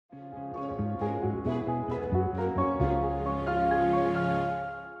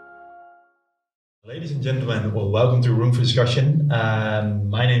Ladies and gentlemen, well, welcome to Room for Discussion.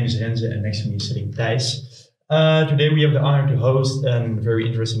 My name is Renze and next to me is sitting Thijs. Today we have the honor to host a very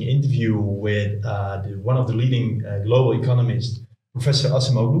interesting interview with one of the leading global economists, Professor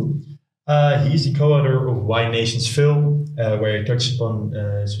Acemoglu. He is the co-author of Why Nations Fail, where he touches upon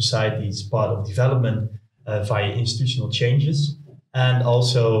society's path of development via institutional changes, and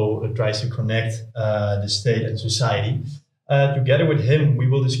also tries to connect the state and society. Together with him, we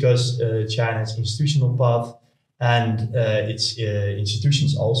will discuss China's institutional path and its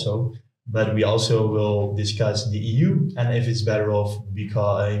institutions also. But we also will discuss the EU and if it's better off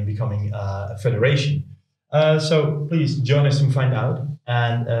becoming a federation. So please join us to find out.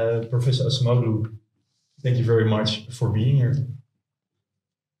 And Professor Acemoglu, thank you very much for being here.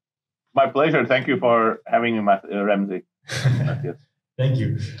 My pleasure. Thank you for having me, Renze. Thank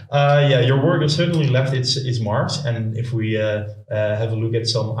you. Yeah, your work has certainly left its marks. And if we have a look at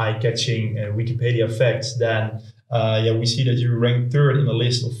some eye-catching Wikipedia facts, then we see that you rank third in the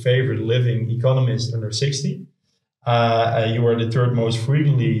list of favorite living economists under 60. You are the third most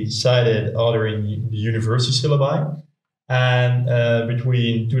frequently cited author in the university syllabi. And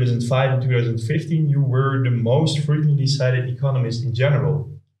between 2005 and 2015, you were the most frequently cited economist in general.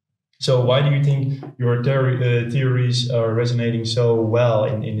 So why do you think your theories are resonating so well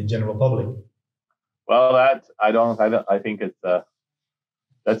in the general public? Well, I think it's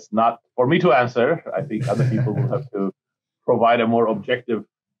that's not for me to answer. I think other people will have to provide a more objective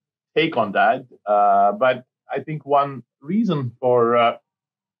take on that. But I think one reason for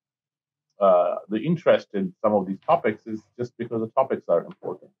the interest in some of these topics is just because the topics are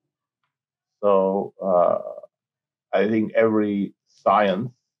important. So I think every science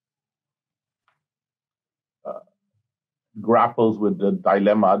grapples with the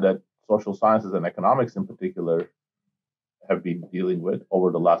dilemma that social sciences and economics in particular have been dealing with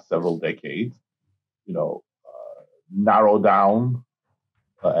over the last several decades. Narrow down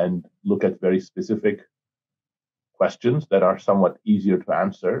and look at very specific questions that are somewhat easier to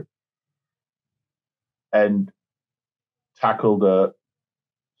answer and tackle the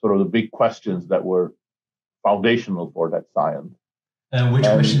sort of the big questions that were foundational for that science. And which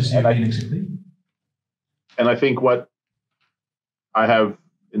questions do you mean exactly? And I think what I have,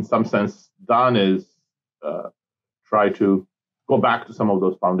 in some sense, done is try to go back to some of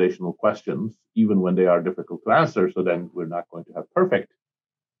those foundational questions, even when they are difficult to answer. So then we're not going to have perfect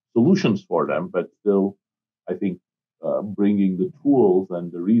solutions for them, but still, I think bringing the tools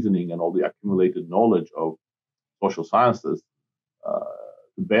and the reasoning and all the accumulated knowledge of social sciences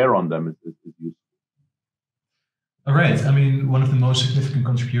to bear on them is useful. All right. I mean, one of the most significant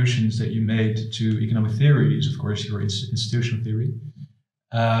contributions that you made to economic theory is, of course, your institutional theory.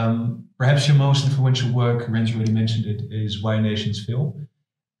 Perhaps your most influential work, Renze already mentioned it, is Why Nations Fail,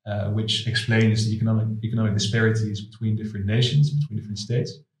 which explains the economic disparities between different nations, between different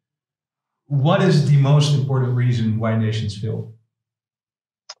states. What is the most important reason why nations fail?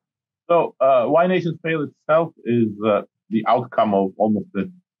 So, Why Nations Fail itself is the outcome of almost a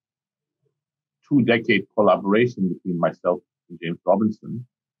 2-decade collaboration between myself and James Robinson.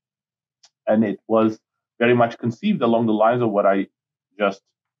 And it was very much conceived along the lines of what I just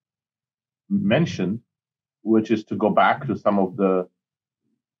mentioned, which is to go back to some of the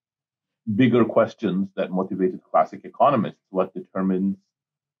bigger questions that motivated classic economists. What determines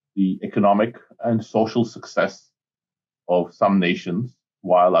the economic and social success of some nations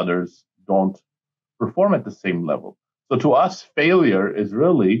while others don't perform at the same level? So to us, failure is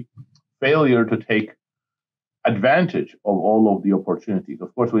really failure to take advantage of all of the opportunities.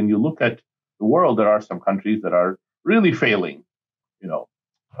 Of course, when you look at the world, there are some countries that are really failing,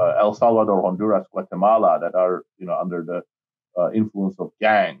 El Salvador, Honduras, Guatemala, that are, under the influence of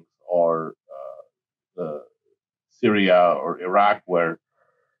gangs, or Syria or Iraq, where,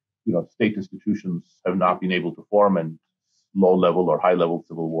 state institutions have not been able to form and low-level or high-level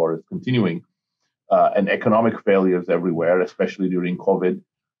civil war is continuing, and economic failures everywhere, especially during COVID.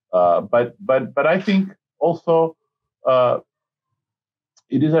 But I think also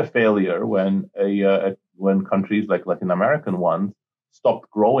it is a failure when when countries like Latin American ones stopped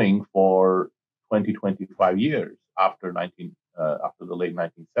growing for 25 years after the late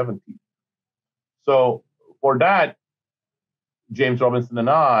 1970s. So for that, James Robinson and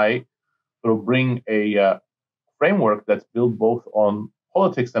I sort of bring a framework that's built both on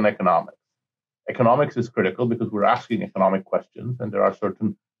politics and economics. Economics is critical because we're asking economic questions, and there are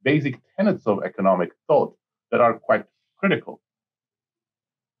certain basic tenets of economic thought that are quite critical.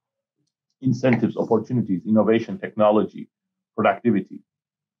 Incentives, opportunities, innovation, technology, productivity.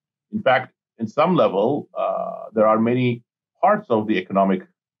 In fact, in some level, there are many parts of the economic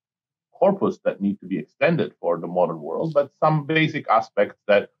corpus that need to be extended for the modern world, but some basic aspects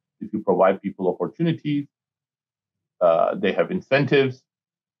that if you provide people opportunities, they have incentives,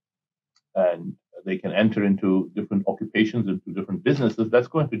 and they can enter into different occupations, into different businesses,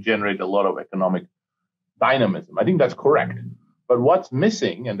 that's going to generate a lot of economic dynamism. I think that's correct. But what's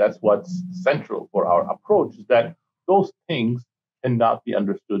missing, and that's what's central for our approach, is that those things cannot be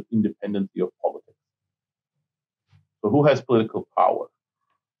understood independently of politics. So who has political power?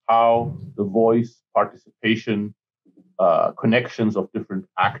 How the voice, participation, connections of different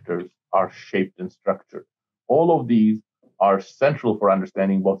actors are shaped and structured. All of these are central for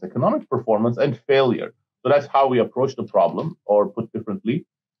understanding both economic performance and failure. So that's how we approach the problem, or put differently,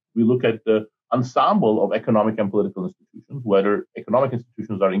 we look at the ensemble of economic and political institutions, whether economic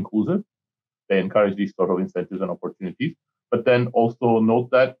institutions are inclusive, they encourage these sort of incentives and opportunities, but then also note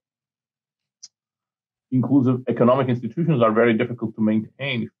that inclusive economic institutions are very difficult to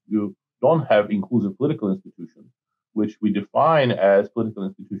maintain if you don't have inclusive political institutions, which we define as political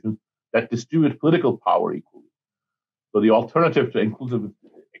institutions that distribute political power equally. So the alternative to inclusive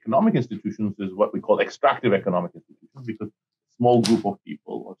economic institutions is what we call extractive economic institutions, because a small group of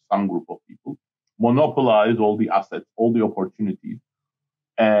people or some group of people monopolize all the assets, all the opportunities,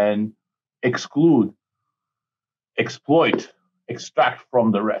 and exclude, exploit, extract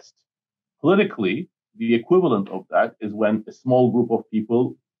from the rest. Politically, the equivalent of that is when a small group of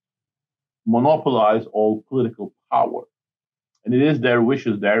people monopolize all political power. And it is their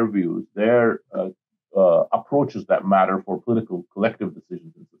wishes, their views, their approaches that matter for political collective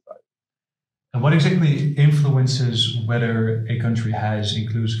decisions in society. And what exactly influences whether a country has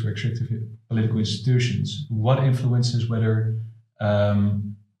inclusive or extractive political institutions? What influences whether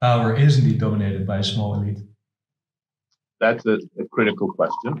power is indeed dominated by a small elite? That's a critical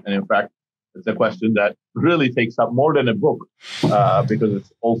question. And in fact, it's a question that really takes up more than a book, because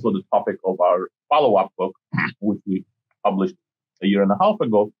it's also the topic of our follow-up book, which we published a year and a half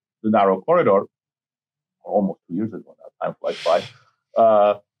ago, The Narrow Corridor, almost 2 years ago now, time flies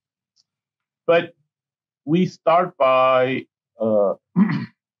by. But we start by sort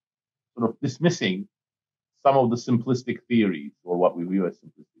of dismissing some of the simplistic theories, or what we view as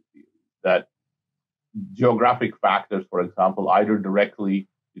simplistic theories, that geographic factors, for example, either directly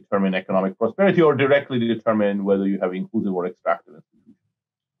determine economic prosperity or directly determine whether you have inclusive or extractive institutions,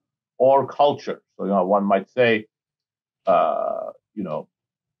 or culture. So, one might say,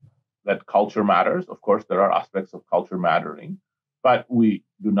 that culture matters. Of course, there are aspects of culture mattering, but we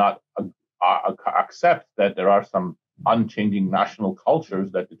do not accept that there are some unchanging national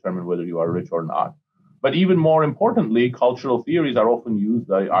cultures that determine whether you are rich or not. But even more importantly, cultural theories are often used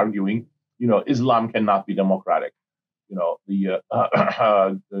by arguing, Islam cannot be democratic. The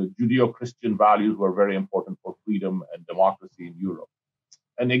Judeo-Christian values were very important for freedom and democracy in Europe.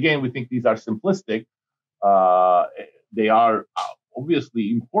 And again, we think these are simplistic. They are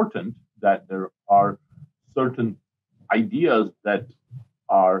obviously important, that there are certain ideas that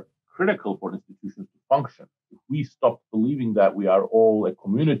are critical for institutions to function. If we stop believing that we are all a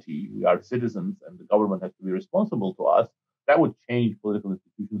community, we are citizens, and the government has to be responsible to us, that would change political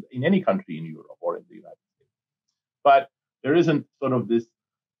institutions in any country in Europe or in the United States. But there isn't sort of this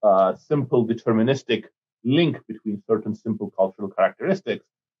simple deterministic link between certain simple cultural characteristics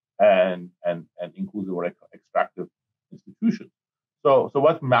and inclusive or extractive institutions. So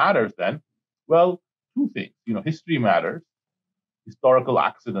what matters then? Well, two things. History matters. Historical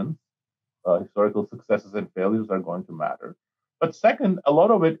accidents, historical successes and failures are going to matter. But second, a lot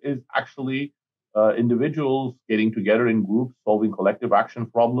of it is actually individuals getting together in groups, solving collective action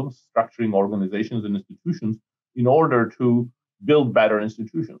problems, structuring organizations and institutions in order to build better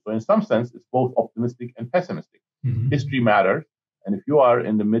institutions. So in some sense, it's both optimistic and pessimistic. Mm-hmm. History matters. And if you are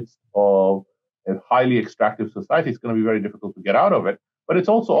in the midst of a highly extractive society, it's going to be very difficult to get out of it. But it's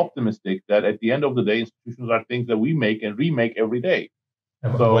also optimistic that at the end of the day, institutions are things that we make and remake every day.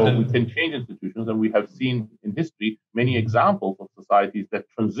 So we can change institutions, and we have seen in history many examples of societies that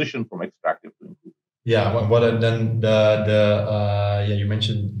transition from extractive to inclusive. Yeah, you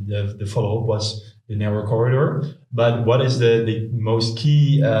mentioned the follow-up was the narrow corridor, but what is the most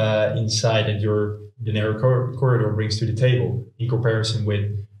key insight that the narrow corridor brings to the table in comparison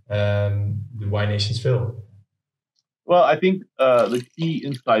with the Why Nations Fail? Well, I think the key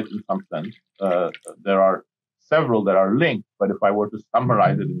insight, in some sense, there are several that are linked, but if I were to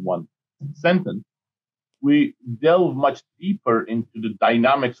summarize it in one sentence, we delve much deeper into the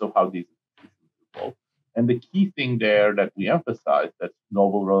dynamics of how these institutions evolve. And the key thing there that we emphasize, that's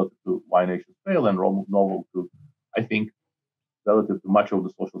novel relative to Why Nations Fail and novel to, I think, relative to much of the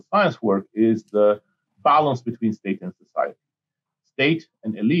social science work, is the balance between state and society. State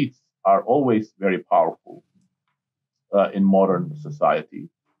and elites are always very powerful in modern society,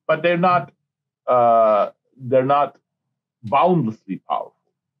 but they're not boundlessly powerful.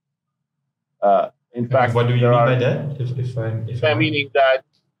 In fact, what do you mean by that? If I'm meaning that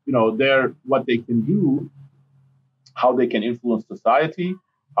they're what they can do, how they can influence society,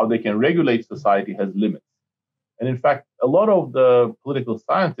 how they can regulate society has limits. And in fact, a lot of the political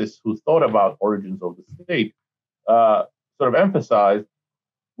scientists who thought about origins of the state sort of emphasized,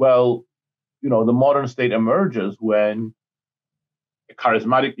 well, the modern state emerges when a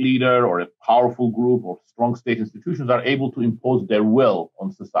charismatic leader or a powerful group or strong state institutions are able to impose their will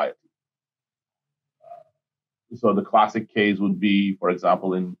on society. So the classic case would be, for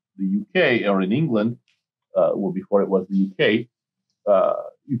example, in the UK or in England, well, before it was the UK,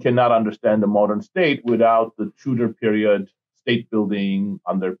 you cannot understand the modern state without the Tudor period state building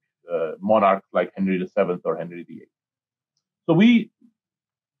under monarchs like Henry VII or Henry VIII. So we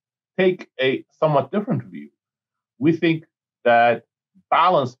take a somewhat different view. We think that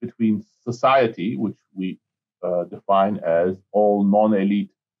balance between society, which we define as all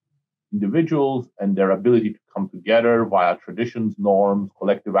non-elite individuals and their ability to come together via traditions, norms,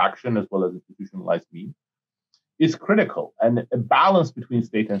 collective action, as well as institutionalized means, is critical. And a balance between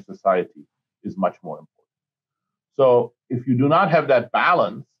state and society is much more important. So if you do not have that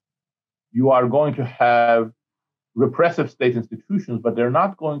balance, you are going to have repressive state institutions, but they're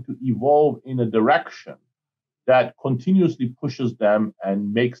not going to evolve in a direction that continuously pushes them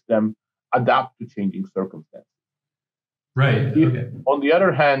and makes them adapt to changing circumstances. Right. If, on the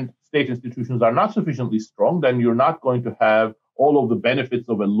other hand, state institutions are not sufficiently strong, then you're not going to have all of the benefits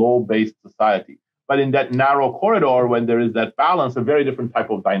of a law-based society. But in that narrow corridor, when there is that balance, a very different type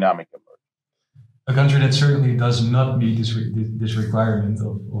of dynamic emerges. A country that certainly does not meet this requirement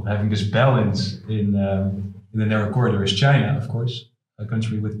of having this balance in the narrow corridor is China, of course, a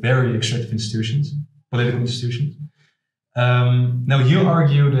country with very extractive institutions, political institutions. Now, you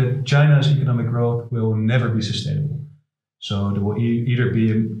argue that China's economic growth will never be sustainable. So there will either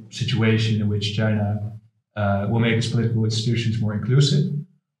be a situation in which China will make its political institutions more inclusive,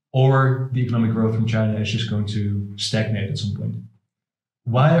 or the economic growth from China is just going to stagnate at some point.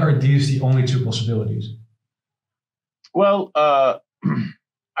 Why are these the only two possibilities? Well, I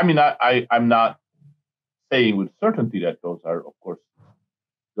mean, I'm not saying with certainty that those are, of course,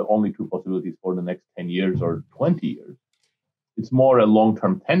 the only two possibilities for the next 10 years or 20 years. It's more a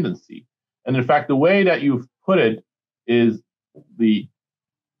long-term tendency. And in fact, the way that you've put it is the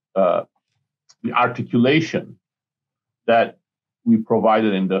articulation that we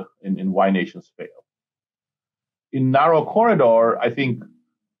provided in Why Nations Fail. In narrow corridor, I think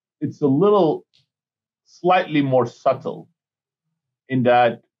it's a little slightly more subtle in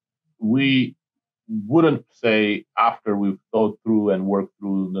that we wouldn't say, after we've thought through and worked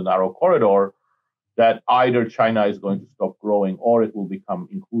through the narrow corridor, that either China is going to stop growing or it will become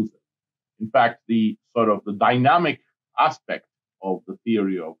inclusive. In fact, the sort of the dynamic aspect of the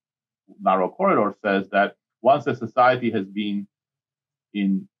theory of narrow corridor says that once a society has been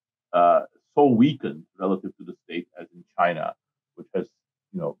so weakened relative to the state as in China, which has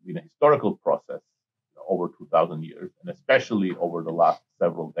been a historical process over 2,000 years, and especially over the last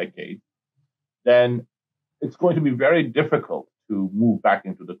several decades, then it's going to be very difficult to move back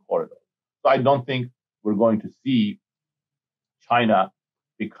into the corridor. So I don't think we're going to see China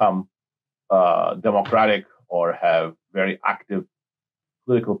become democratic or have very active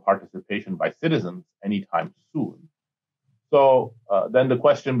political participation by citizens anytime soon. So then the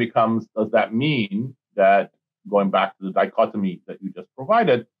question becomes, does that mean that, going back to the dichotomy that you just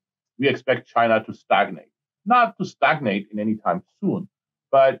provided, we expect China to stagnate? Not to stagnate in any time soon,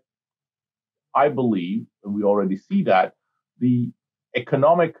 but I believe, and we already see that, the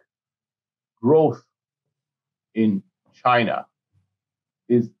economic growth in China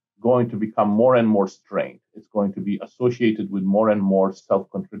is going to become more and more strained. It's going to be associated with more and more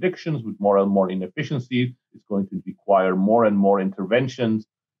self-contradictions, with more and more inefficiencies. It's going to require more and more interventions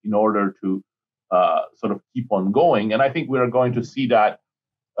in order to sort of keep on going. And I think we are going to see that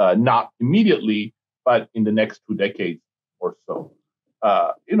not immediately, but in the next 2 decades or so.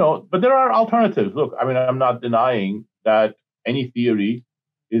 But there are alternatives. Look, I mean, I'm not denying that any theory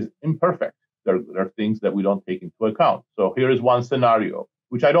is imperfect. There are things that we don't take into account. So here is one scenario,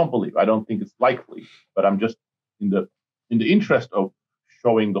 which I don't believe. I don't think it's likely, but I'm just in the interest of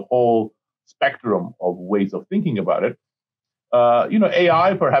showing the whole spectrum of ways of thinking about it.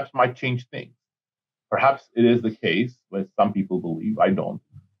 AI perhaps might change things. Perhaps it is the case, as some people believe, I don't,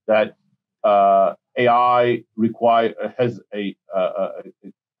 that AI has a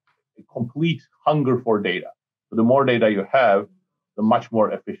complete hunger for data. So the more data you have, the much more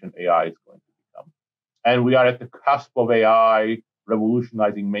efficient AI is going to become. And we are at the cusp of AI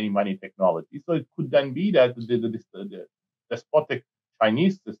revolutionizing many technologies. So it could then be that the despotic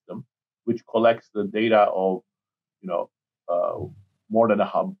Chinese system, which collects the data of, more than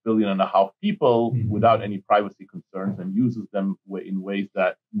 1.5 billion people without any privacy concerns and uses them in ways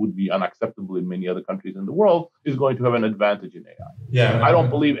that would be unacceptable in many other countries in the world, is going to have an advantage in AI. Yeah, I don't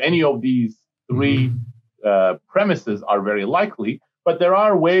believe any of these three premises are very likely, but there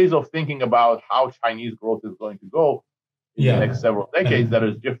are ways of thinking about how Chinese growth is going to go in the next several decades that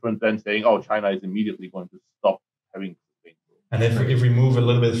is different than saying, oh, China is immediately going to stop having sustained growth. And if we move a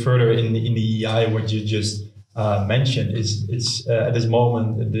little bit further in the EI, what you just mentioned is it's at this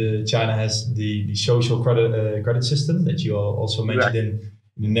moment China has the social credit system that you also mentioned in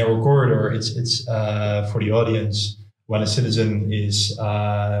the narrow corridor. It's for the audience, when a citizen is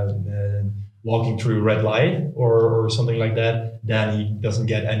walking through a red light or something like that, then he doesn't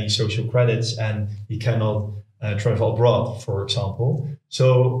get any social credits and he cannot travel abroad, for example.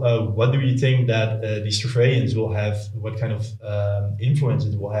 So what do you think that these surveillance will have, what kind of influence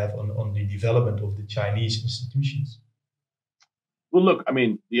it will have on the development of the Chinese institutions? Well, look, I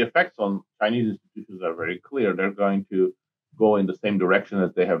mean, the effects on Chinese institutions are very clear. They're going to go in the same direction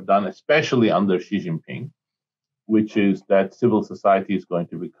as they have done, especially under Xi Jinping, which is that civil society is going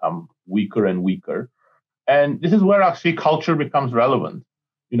to become weaker and weaker. And this is where actually culture becomes relevant.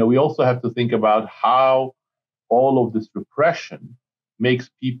 We also have to think about how all of this repression makes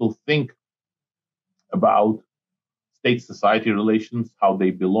people think about state-society relations, how they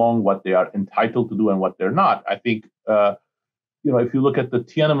belong, what they are entitled to do and what they're not. I think, if you look at the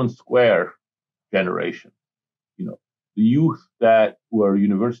Tiananmen Square generation, the youth that were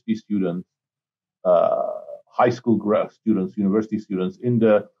university students, high school students, university students, in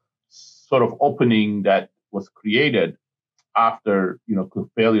the sort of opening that was created after, the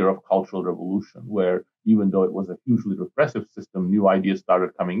failure of Cultural Revolution, where even though it was a hugely repressive system, new ideas started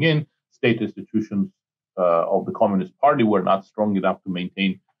coming in. State institutions of the Communist Party were not strong enough to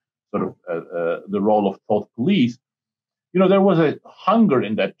maintain sort of the role of thought police. There was a hunger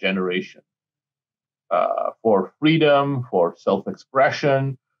in that generation for freedom, for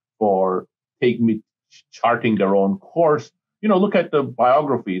self-expression, for charting their own course. Look at the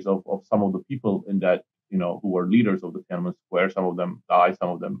biographies of some of the people in that, who were leaders of the Tiananmen Square. Some of them died, some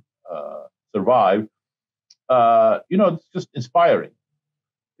of them survived. It's just inspiring.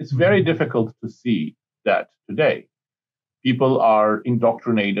 It's very difficult to see that today. People are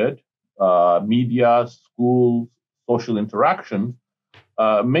indoctrinated. Media, schools, social interactions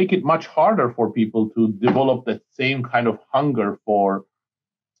make it much harder for people to develop that same kind of hunger for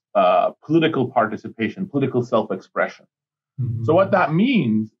political participation, political self-expression. So what that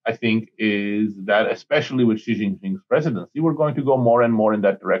means, I think, is that especially with Xi Jinping's presidency, we're going to go more and more in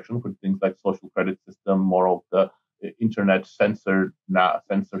that direction for things like social credit system, more of the internet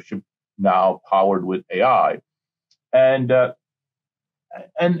censorship now powered with AI. And the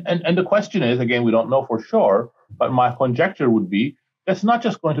question is, again, we don't know for sure, but my conjecture would be that's not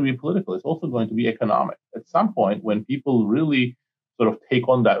just going to be political, it's also going to be economic. At some point, when people really sort of take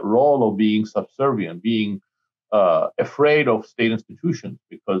on that role of being subservient, being afraid of state institutions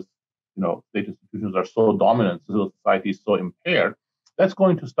because, state institutions are so dominant, civil society is so impaired, that's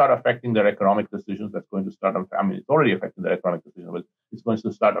going to start affecting their economic decisions. That's going to start, it's already affecting their economic decisions, but it's going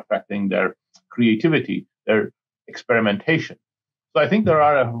to start affecting their creativity, their experimentation. So I think there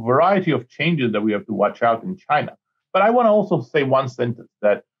are a variety of changes that we have to watch out in China. But I want to also say one sentence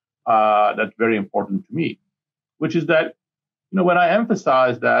that's very important to me, which is that, when I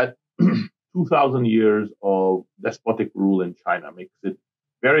emphasize that 2,000 years of despotic rule in China makes it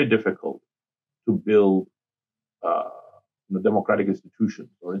very difficult to build democratic institutions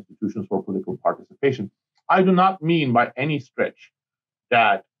or institutions for political participation, I do not mean by any stretch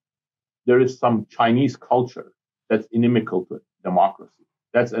that there is some Chinese culture that's inimical to democracy.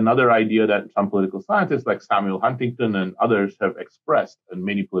 That's another idea that some political scientists like Samuel Huntington and others have expressed, and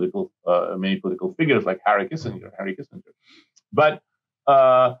many political figures like Henry Kissinger. But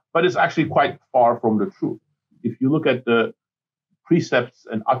it's actually quite far from the truth. If you look at the precepts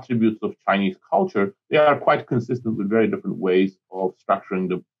and attributes of Chinese culture, they are quite consistent with very different ways of structuring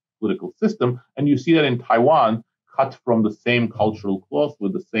the political system. And you see that in Taiwan, cut from the same cultural cloth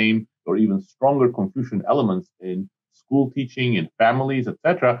with the same or even stronger Confucian elements in school teaching, in families,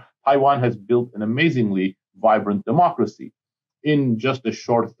 etc. Taiwan has built an amazingly vibrant democracy in just a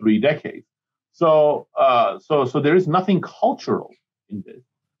short 3 decades. So there is nothing cultural in this,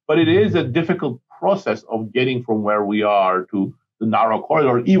 but it is a difficult process of getting from where we are to the narrow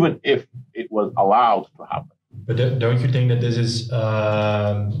corridor, even if it was allowed to happen. But don't you think that this is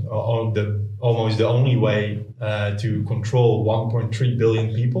almost the only way to control 1.3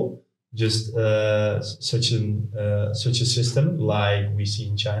 billion people? Just such a system like we see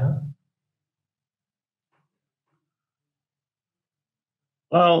in China?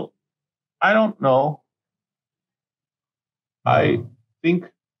 Well, I don't know. I think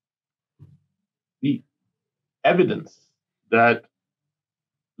the evidence that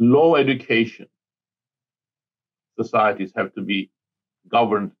low education societies have to be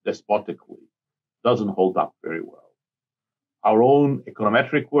governed despotically doesn't hold up very well. Our own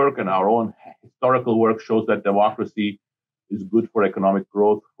econometric work and our own historical work shows that democracy is good for economic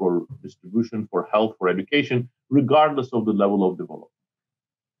growth, for distribution, for health, for education, regardless of the level of development.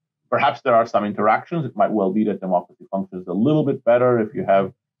 Perhaps there are some interactions. It might well be that democracy functions a little bit better if you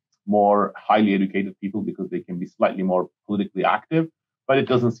have more highly educated people because they can be slightly more politically active, but it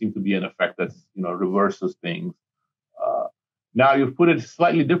doesn't seem to be an effect that's, reverses things. Now, you've put it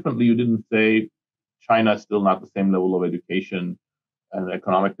slightly differently. You didn't say China is still not the same level of education and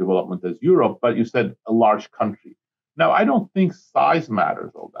economic development as Europe, but you said a large country. Now, I don't think size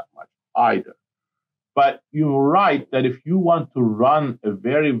matters all that much either. But you're right that if you want to run a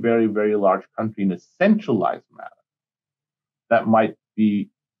very, very, very large country in a centralized manner, that might be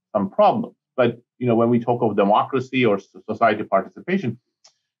some problem. But, when we talk of democracy or society participation,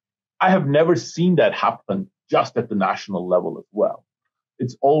 I have never seen that happen just at the national level as well.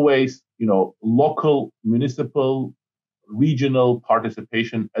 It's always, local, municipal, regional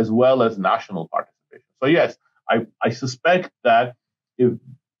participation as well as national participation. So yes, I suspect that if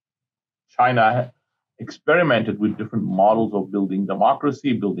China experimented with different models of building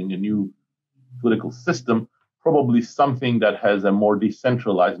democracy, building a new political system, probably something that has a more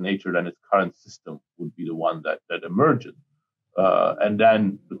decentralized nature than its current system would be the one that emerges. And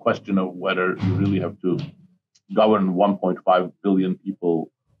then the question of whether you really have to govern 1.5 billion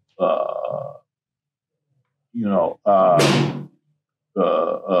people,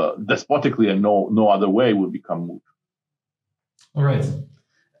 despotically and no other way would become moot. All right.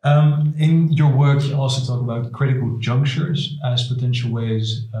 In your work, you also talk about critical junctures as potential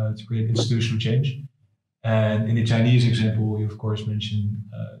ways to create institutional change. And in the Chinese example, you of course mentioned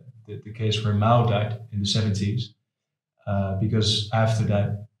the case where Mao died in the 70s, because after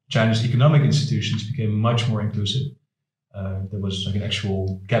that, China's economic institutions became much more inclusive. There was like an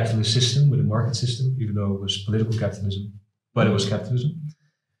actual capitalist system with a market system, even though it was political capitalism, but it was capitalism.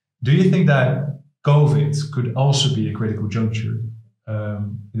 Do you think that COVID could also be a critical juncture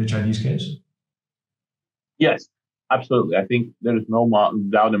in the Chinese case? Yes, absolutely. I think there is no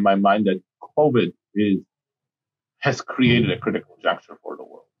doubt in my mind that COVID has created a critical juncture for the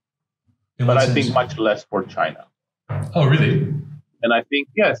world. But I think much less for China. Oh, really? And I think,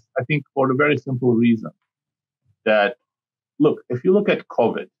 yes, for the very simple reason that, look, if you look at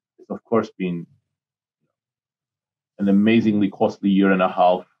COVID, it's of course been an amazingly costly year and a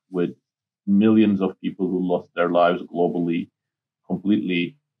half with millions of people who lost their lives globally,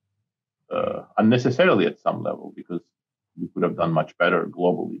 completely unnecessarily at some level, because we could have done much better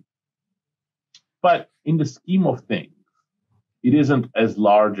globally. But in the scheme of things, it isn't as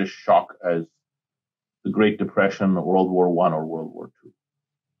large a shock as the Great Depression, World War I, or World War II.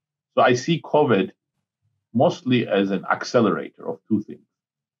 So I see COVID mostly as an accelerator of two things.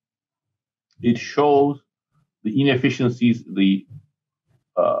 It shows the inefficiencies, the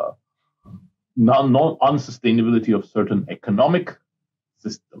non-unsustainability of certain economic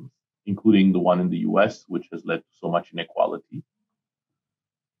systems, including the one in the US, which has led to so much inequality.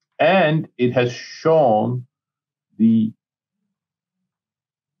 And it has shown the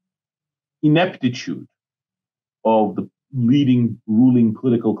ineptitude of the leading ruling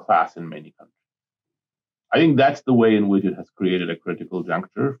political class in many countries. I think that's the way in which it has created a critical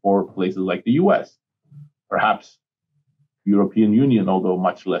juncture for places like the US, perhaps European Union, although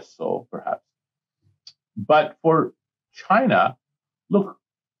much less so, perhaps. But for China, look,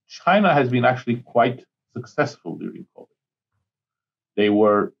 China has been actually quite successful during COVID. They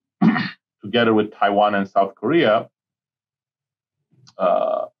were, together with Taiwan and South Korea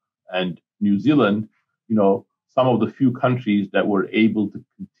and New Zealand, some of the few countries that were able to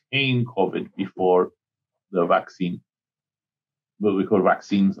contain COVID before vaccines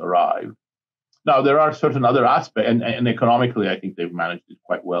arrived. Now, there are certain other aspects, and economically, I think they've managed it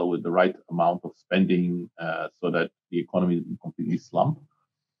quite well with the right amount of spending so that the economy didn't completely slump.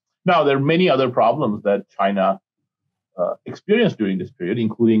 Now, there are many other problems that China experienced during this period,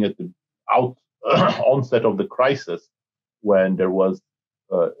 including at the onset of the crisis, when there was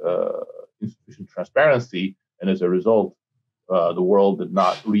insufficient transparency, and as a result, the world did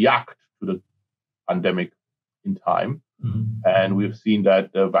not react to the pandemic in time. Mm-hmm. And we've seen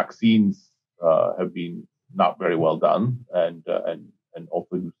that the vaccines have been not very well done, and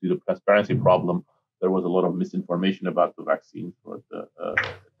also you see the transparency problem. There was a lot of misinformation about the vaccines at the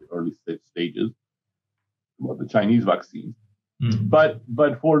early stages, about the Chinese vaccines. Mm-hmm.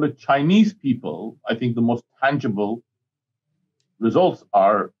 But for the Chinese people, I think the most tangible results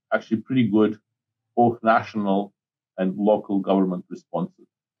are actually pretty good, both national and local government responses.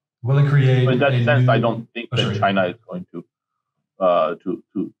 Will it create? So in that sense, I don't think that China is going to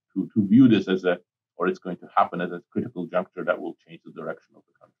view this as it's going to happen as a critical juncture that will change the direction of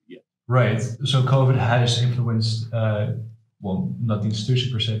the country yet. Right. So COVID has influenced, well, not the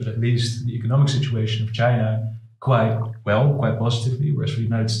institution per se, but at least the economic situation of China quite positively. Whereas for the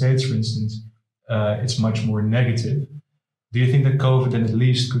United States, for instance, it's much more negative. Do you think that COVID then at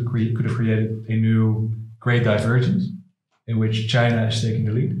least could have created a new great divergence in which China is taking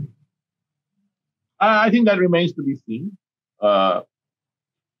the lead? I think that remains to be seen.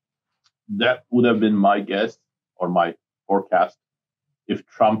 That would have been my guess or my forecast if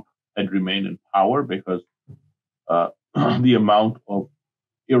Trump had remained in power, because the amount of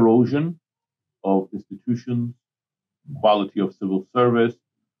erosion of institutions, quality of civil service,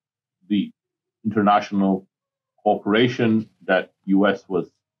 the international cooperation that U.S. was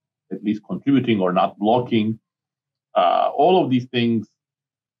at least contributing or not blocking, all of these things,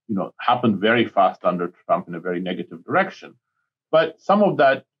 happened very fast under Trump in a very negative direction. But some of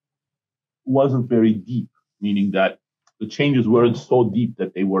that wasn't very deep, meaning that the changes weren't so deep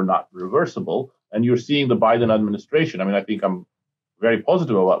that they were not reversible. And you're seeing the Biden administration. I mean, I think I'm very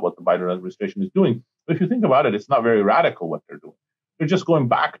positive about what the Biden administration is doing. But if you think about it, it's not very radical what they're doing. They're just going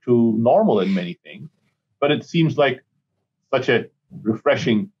back to normal in many things. But it seems like such a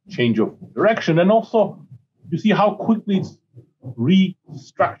refreshing change of direction. And also, you see how quickly it's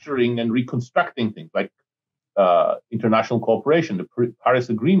restructuring and reconstructing things like international cooperation, the Paris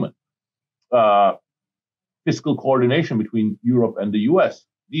Agreement, fiscal coordination between Europe and the US.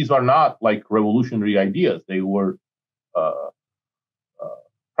 These are not like revolutionary ideas. They were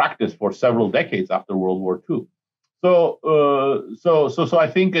practiced for several decades after World War II. So I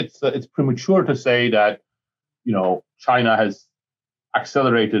think it's premature to say that China has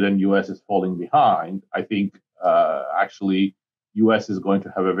accelerated and US is falling behind. I think actually US is going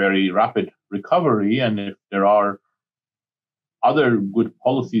to have a very rapid recovery, and if there are other good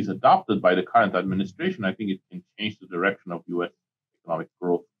policies adopted by the current administration, I think it can change the direction of U.S. economic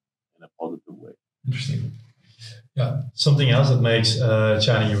growth in a positive way. Interesting. Yeah, something else that makes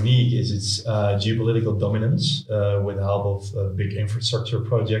China unique is its geopolitical dominance with the help of big infrastructure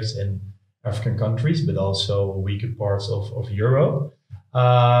projects in African countries, but also weaker parts of Europe.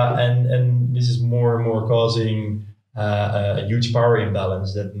 And this is more and more causing a huge power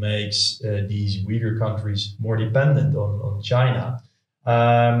imbalance that makes these weaker countries more dependent on China.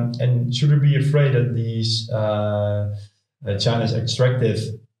 And should we be afraid that these China's extractive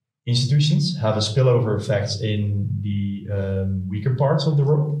institutions have a spillover effects in the weaker parts of the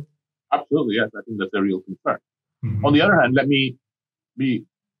world? Absolutely, yes. I think that's a real concern. Mm-hmm. On the other hand, let me be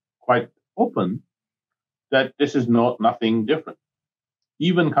quite open that this is nothing different.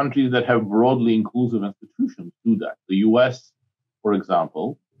 Even countries that have broadly inclusive institutions do that. The U.S., for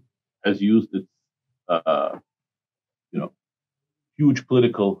example, has used its huge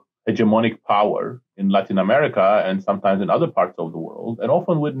political hegemonic power in Latin America and sometimes in other parts of the world, and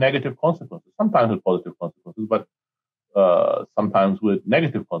often with negative consequences, sometimes with positive consequences, but sometimes with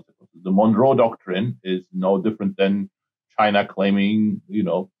negative consequences. The Monroe Doctrine is no different than China claiming,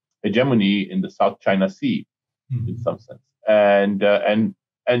 hegemony in the South China Sea, mm-hmm. in some sense. And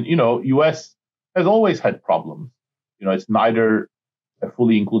U.S. has always had problems. It's neither a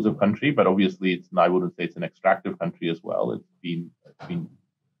fully inclusive country, but obviously I wouldn't say it's an extractive country as well. It's been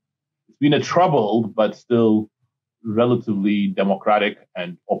a troubled but still relatively democratic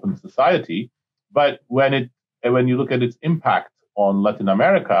and open society. But when you look at its impact on Latin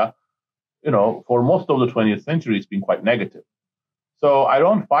America, for most of the 20th century, it's been quite negative. So I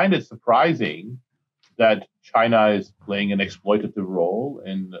don't find it surprising that China is playing an exploitative role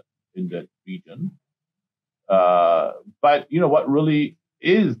in that region. But what really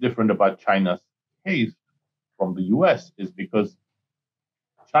is different about China's case from the U.S. is because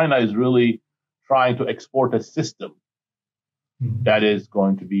China is really trying to export a system mm-hmm. that is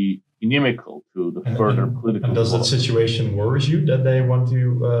going to be inimical to the further political. And does that situation worry you that they want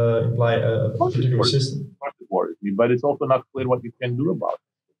to imply a particular system? It worries me, but it's also not clear what you can do about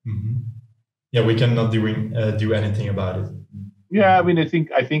it. Mm-hmm. Yeah, we cannot do anything about it. Yeah, I mean, I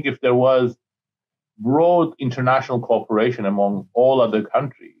think if there was broad international cooperation among all other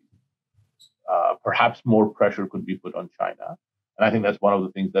countries, perhaps more pressure could be put on China. And I think that's one of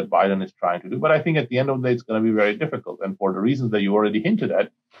the things that Biden is trying to do. But I think at the end of the day, it's going to be very difficult. And for the reasons that you already hinted at,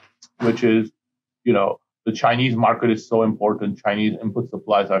 which is, the Chinese market is so important, Chinese input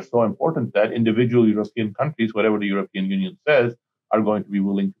supplies are so important that individual European countries, whatever the European Union says, are going to be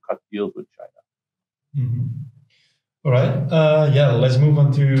willing to cut deals with China. Mm-hmm. All right. Let's move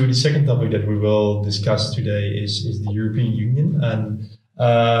on to the second topic that we will discuss today is the European Union. And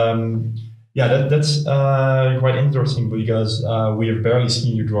that's quite interesting because we have barely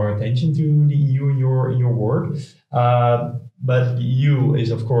seen you draw attention to the EU in your work. But the EU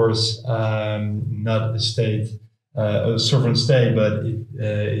is, of course, not a state, a sovereign state, but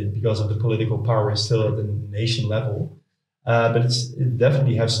because of the political power, it's still at the nation level. But it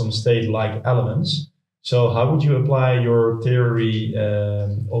definitely has some state-like elements. So how would you apply your theory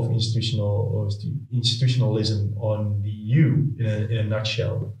of institutionalism on the EU in a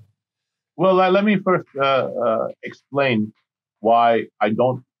nutshell? Well, let me first explain why I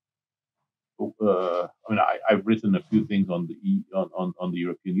don't. I've written a few things on the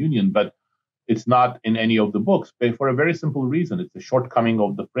European Union, but it's not in any of the books for a very simple reason. It's a shortcoming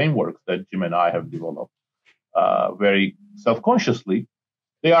of the frameworks that Jim and I have developed very self-consciously.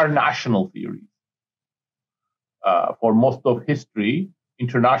 They are national theories. For most of history,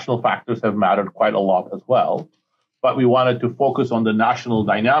 international factors have mattered quite a lot as well, but we wanted to focus on the national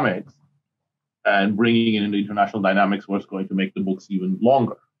dynamics, and bringing in the international dynamics was going to make the books even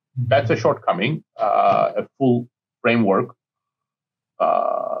longer. That's a shortcoming. A full framework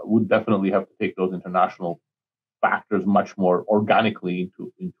would definitely have to take those international factors much more organically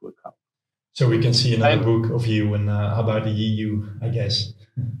into account. So we can see another book of you and about the EU, I guess.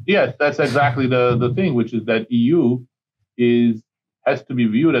 Yes, that's exactly the thing, which is that EU has to be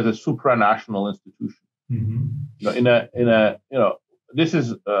viewed as a supranational institution. Mm-hmm.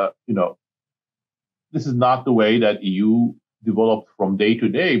 This is not the way that EU developed from day to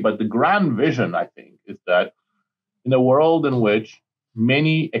day, but the grand vision, I think, is that in a world in which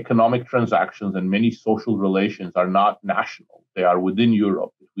many economic transactions and many social relations are not national, they are within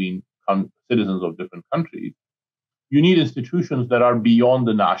Europe between citizens of different countries, you need institutions that are beyond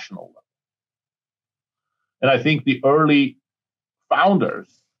the national level. And I think the early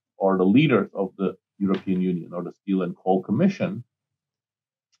founders or the leaders of the European Union or the Steel and Coal Commission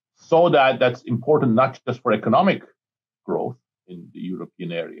saw that that's important not just for economic growth in the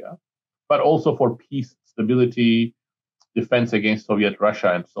European area, but also for peace, stability, defense against Soviet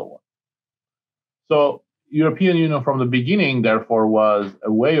Russia, and so on. So European Union from the beginning, therefore, was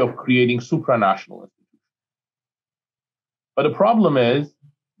a way of creating supranational institutions. But the problem is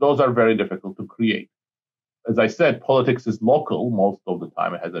those are very difficult to create. As I said, politics is local most of the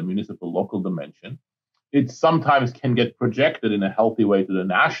time. It has a municipal local dimension. It sometimes can get projected in a healthy way to the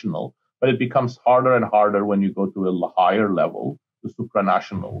national, but it becomes harder and harder when you go to a higher level, the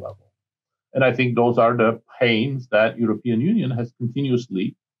supranational level. And I think those are the pains that European Union has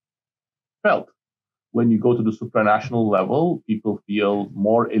continuously felt. When you go to the supranational level, people feel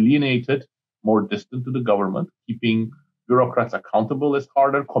more alienated, more distant to the government. Keeping bureaucrats accountable is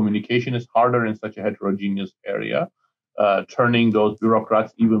harder. Communication is harder in such a heterogeneous area. Turning those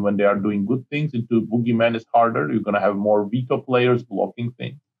bureaucrats, even when they are doing good things, into boogeymen is harder. You're going to have more veto players blocking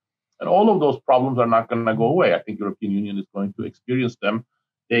things. And all of those problems are not going to go away. I think European Union is going to experience them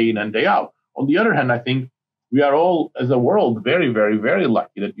day in and day out. On the other hand, I think we are all, as a world, very, very, very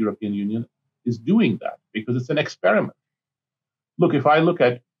lucky that European Union is doing that because it's an experiment. Look, if I look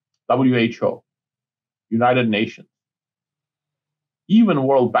at WHO, United Nations, even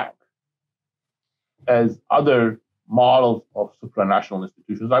World Bank, as other models of supranational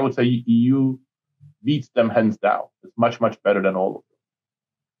institutions, I would say EU beats them hands down. It's much, much better than all of them.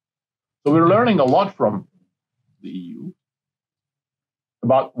 So we're learning a lot from the EU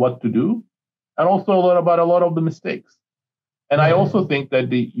about what to do, and also about a lot of the mistakes. And I also think that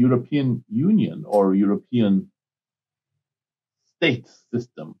the European Union or European state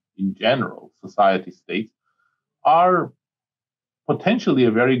system in general, society states, are potentially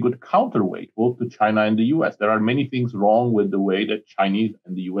a very good counterweight both to China and the US. There are many things wrong with the way that Chinese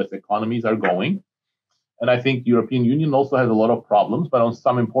and the US economies are going. And I think European Union also has a lot of problems, but on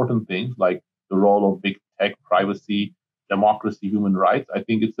some important things like the role of big tech, privacy, democracy, human rights, I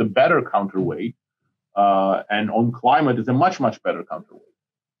think it's a better counterweight. And on climate, it's a much, much better counterweight.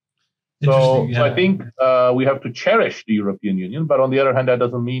 So I think we have to cherish the European Union, but on the other hand, that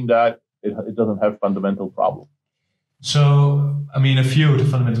doesn't mean that it doesn't have fundamental problems. So, I mean, a few of the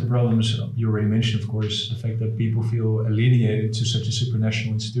fundamental problems you already mentioned, of course, the fact that people feel alienated to such a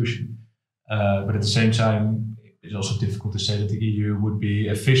supranational institution. But at the same time, it's also difficult to say that the EU would be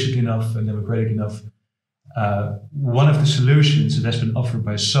efficient enough and democratic enough. One of the solutions that has been offered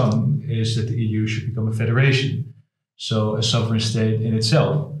by some is that the EU should become a federation, so a sovereign state in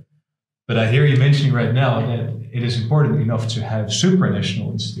itself. But I hear you mentioning right now that it is important enough to have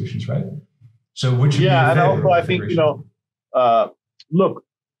supranational institutions, right? So would you be in and favor also of I a think, federation? look,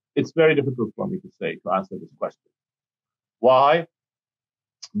 it's very difficult for me to answer this question. Why?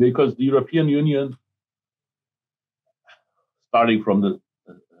 Because the European Union, starting from the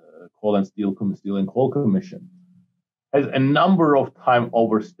Coal and Steel and Coal Commission, has a number of times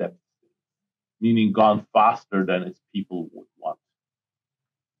overstepped, meaning gone faster than its people would want.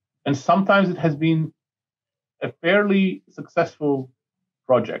 And sometimes it has been a fairly successful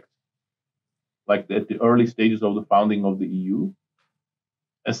project, like at the early stages of the founding of the EU.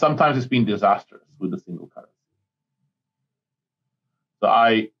 And sometimes it's been disastrous with the single currency. So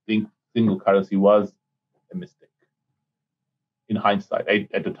I think single currency was a mistake. In hindsight,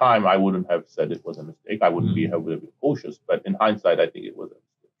 at the time, I wouldn't have said it was a mistake. I wouldn't have been cautious, but in hindsight, I think it was a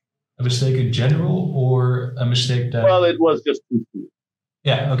mistake. A mistake in general, or a mistake that? Well, it was just too soon.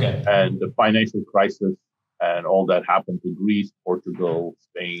 Yeah. Okay. And the financial crisis and all that happened to Greece, Portugal,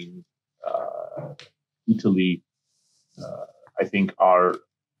 Spain, Italy, I think are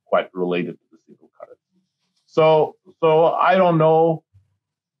quite related to the single currency. So I don't know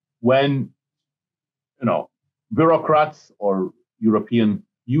when, bureaucrats or European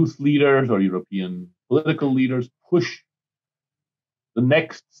youth leaders or European political leaders push the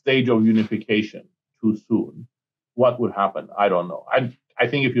next stage of unification too soon, what would happen? I don't know. I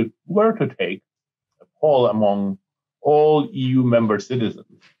think if you were to take a poll among all EU member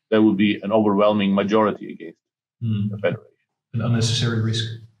citizens, there would be an overwhelming majority against the federation. An unnecessary risk.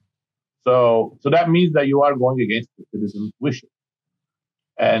 So that means that you are going against the citizens' wishes.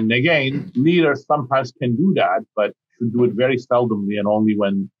 And again, leaders sometimes can do that, but should do it very seldomly and only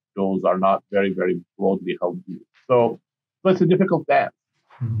when those are not very, very broadly held views. So it's a difficult dance.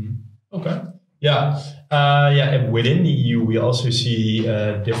 Mm-hmm. Okay. Yeah. And within the EU, we also see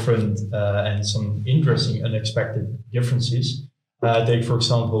different and some interesting, unexpected differences. Take, for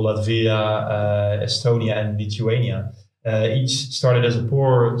example, Latvia, Estonia, and Lithuania. Each started as a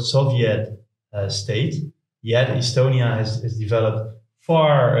poor Soviet state, yet Estonia has developed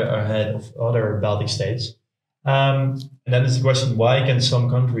far ahead of other Baltic states. And then there's the question, why can some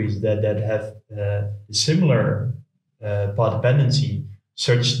countries that have similar dependency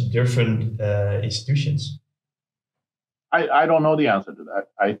such different institutions? I don't know the answer to that.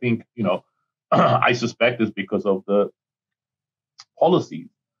 I think, I suspect it's because of the policies,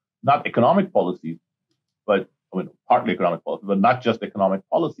 not economic policies, but partly economic policies, but not just economic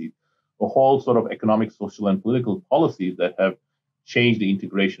policies, the whole sort of economic, social, and political policies that have changed the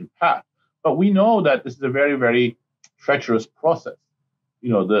integration path. But we know that this is a very, very treacherous process.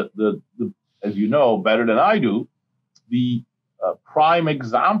 As you know better than I do, the prime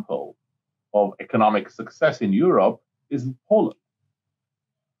example of economic success in Europe is Poland.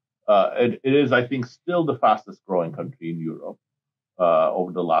 It is, I think, still the fastest growing country in Europe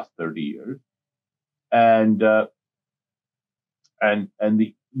over the last 30 years. And the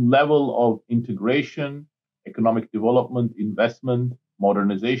level of integration, economic development, investment,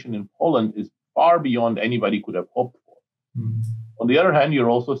 modernization in Poland is far beyond anybody could have hoped for. Mm-hmm. On the other hand, you're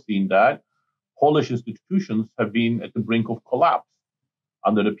also seeing that Polish institutions have been at the brink of collapse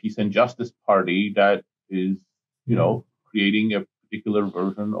under the Peace and Justice Party that is, creating a particular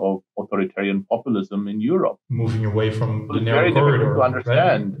version of authoritarian populism in Europe. Moving away from the narrow corridor. To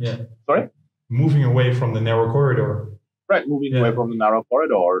understand. Right? Yeah. Sorry? Moving away from the narrow corridor. Right, moving away from the narrow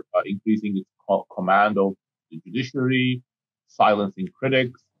corridor, increasing its command of the judiciary, silencing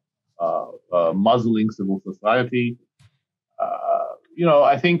critics, muzzling civil society.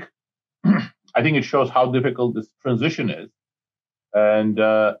 I think it shows how difficult this transition is, and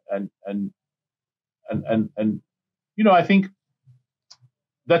I think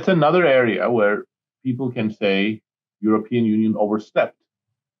that's another area where people can say European Union overstepped,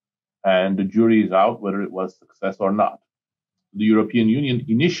 and the jury is out whether it was success or not. The European Union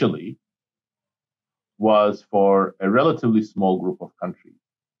initially was for a relatively small group of countries.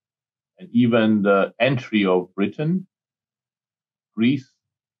 And even the entry of Britain, Greece,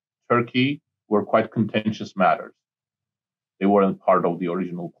 Turkey were quite contentious matters. They weren't part of the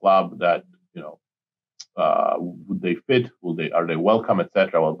original club that, would they fit? Are they welcome,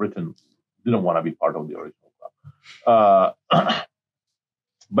 etc. Well, Britain didn't want to be part of the original club.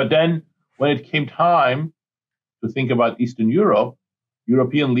 But then when it came time to think about Eastern Europe,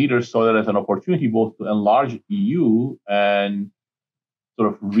 European leaders saw that as an opportunity both to enlarge EU and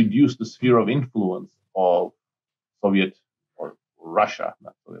sort of reduce the sphere of influence of Soviet or Russia,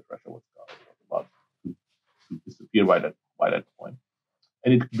 not Soviet Russia, was about to disappear by that point.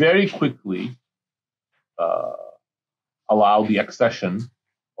 And it very quickly allowed the accession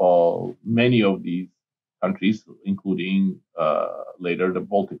of many of these countries, including later the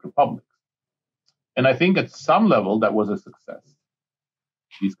Baltic republics. And I think at some level that was a success.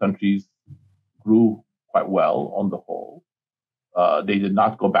 These countries grew quite well on the whole. They did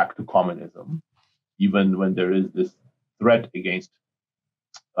not go back to communism, even when there is this threat against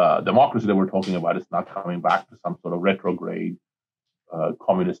democracy that we're talking about. It's not coming back to some sort of retrograde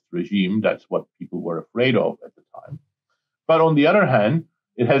communist regime. That's what people were afraid of at the time. But on the other hand,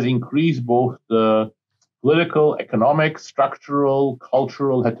 it has increased both the political, economic, structural,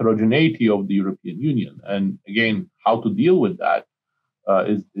 cultural heterogeneity of the European Union. And again, how to deal with that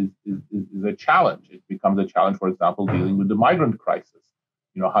is a challenge. It becomes a challenge, for example, dealing with the migrant crisis.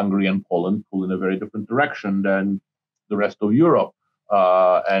 Hungary and Poland pull in a very different direction than the rest of Europe.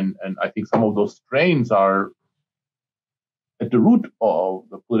 And I think some of those strains are at the root of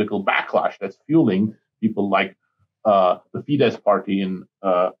the political backlash that's fueling people like the Fidesz party in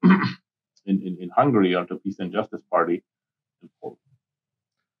Hungary, or the Peace and Justice Party in Poland.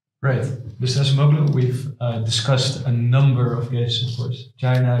 Right. Mr. Acemoglu, we've discussed a number of cases, of course,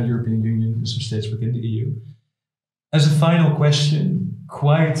 China, European Union, and some states within the EU. As a final question,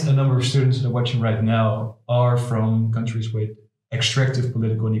 quite a number of students that are watching right now are from countries with extractive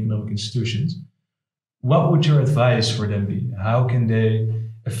political and economic institutions. What would your advice for them be? How can they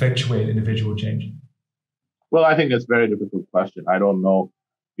effectuate individual change? Well, I think that's a very difficult question. I don't know,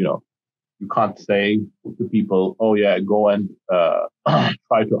 you can't say to people, oh yeah, go and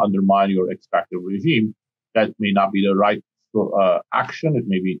try to undermine your extractive regime. That may not be the right action. It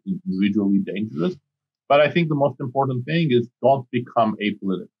may be individually dangerous. But I think the most important thing is don't become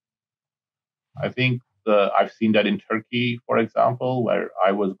apolitical. I think I've seen that in Turkey, for example, where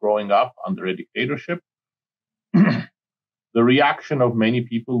I was growing up under a dictatorship. The reaction of many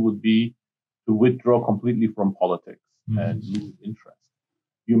people would be to withdraw completely from politics and lose interest.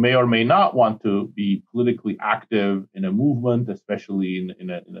 You may or may not want to be politically active in a movement, especially in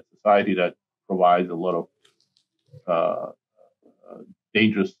a society that provides a lot of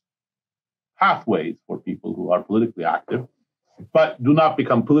dangerous pathways for people who are politically active, but do not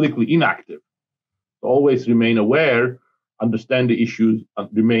become politically inactive. So always remain aware, understand the issues,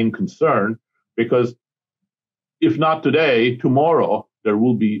 remain concerned, because if not today, tomorrow, there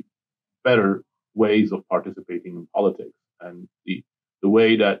will be better ways of participating in politics. And the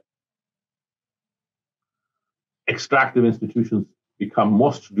way that extractive institutions become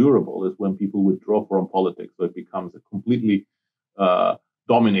most durable is when people withdraw from politics. So it becomes completely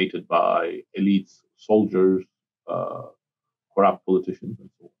dominated by elites, soldiers, corrupt politicians, and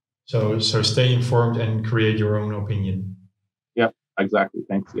so on. So stay informed and create your own opinion. Yeah, exactly.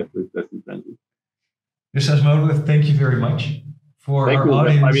 Thanks. Yeah, that's Renze. Mr. Acemoglu, thank you very much. For Thank our you.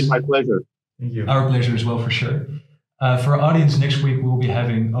 audience, I mean, my pleasure. Thank you. Our pleasure as well, for sure. For our audience, next week we'll be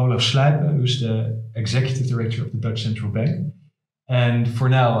having Olaf Slijpen, who's the executive director of the Dutch Central Bank. And for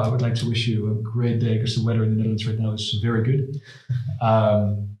now, I would like to wish you a great day, because the weather in the Netherlands right now is very good.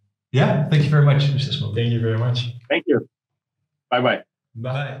 Yeah, thank you very much, Mr. Acemoglu. Thank you very much. Thank you. Bye-bye.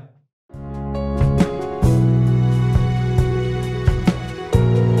 Bye.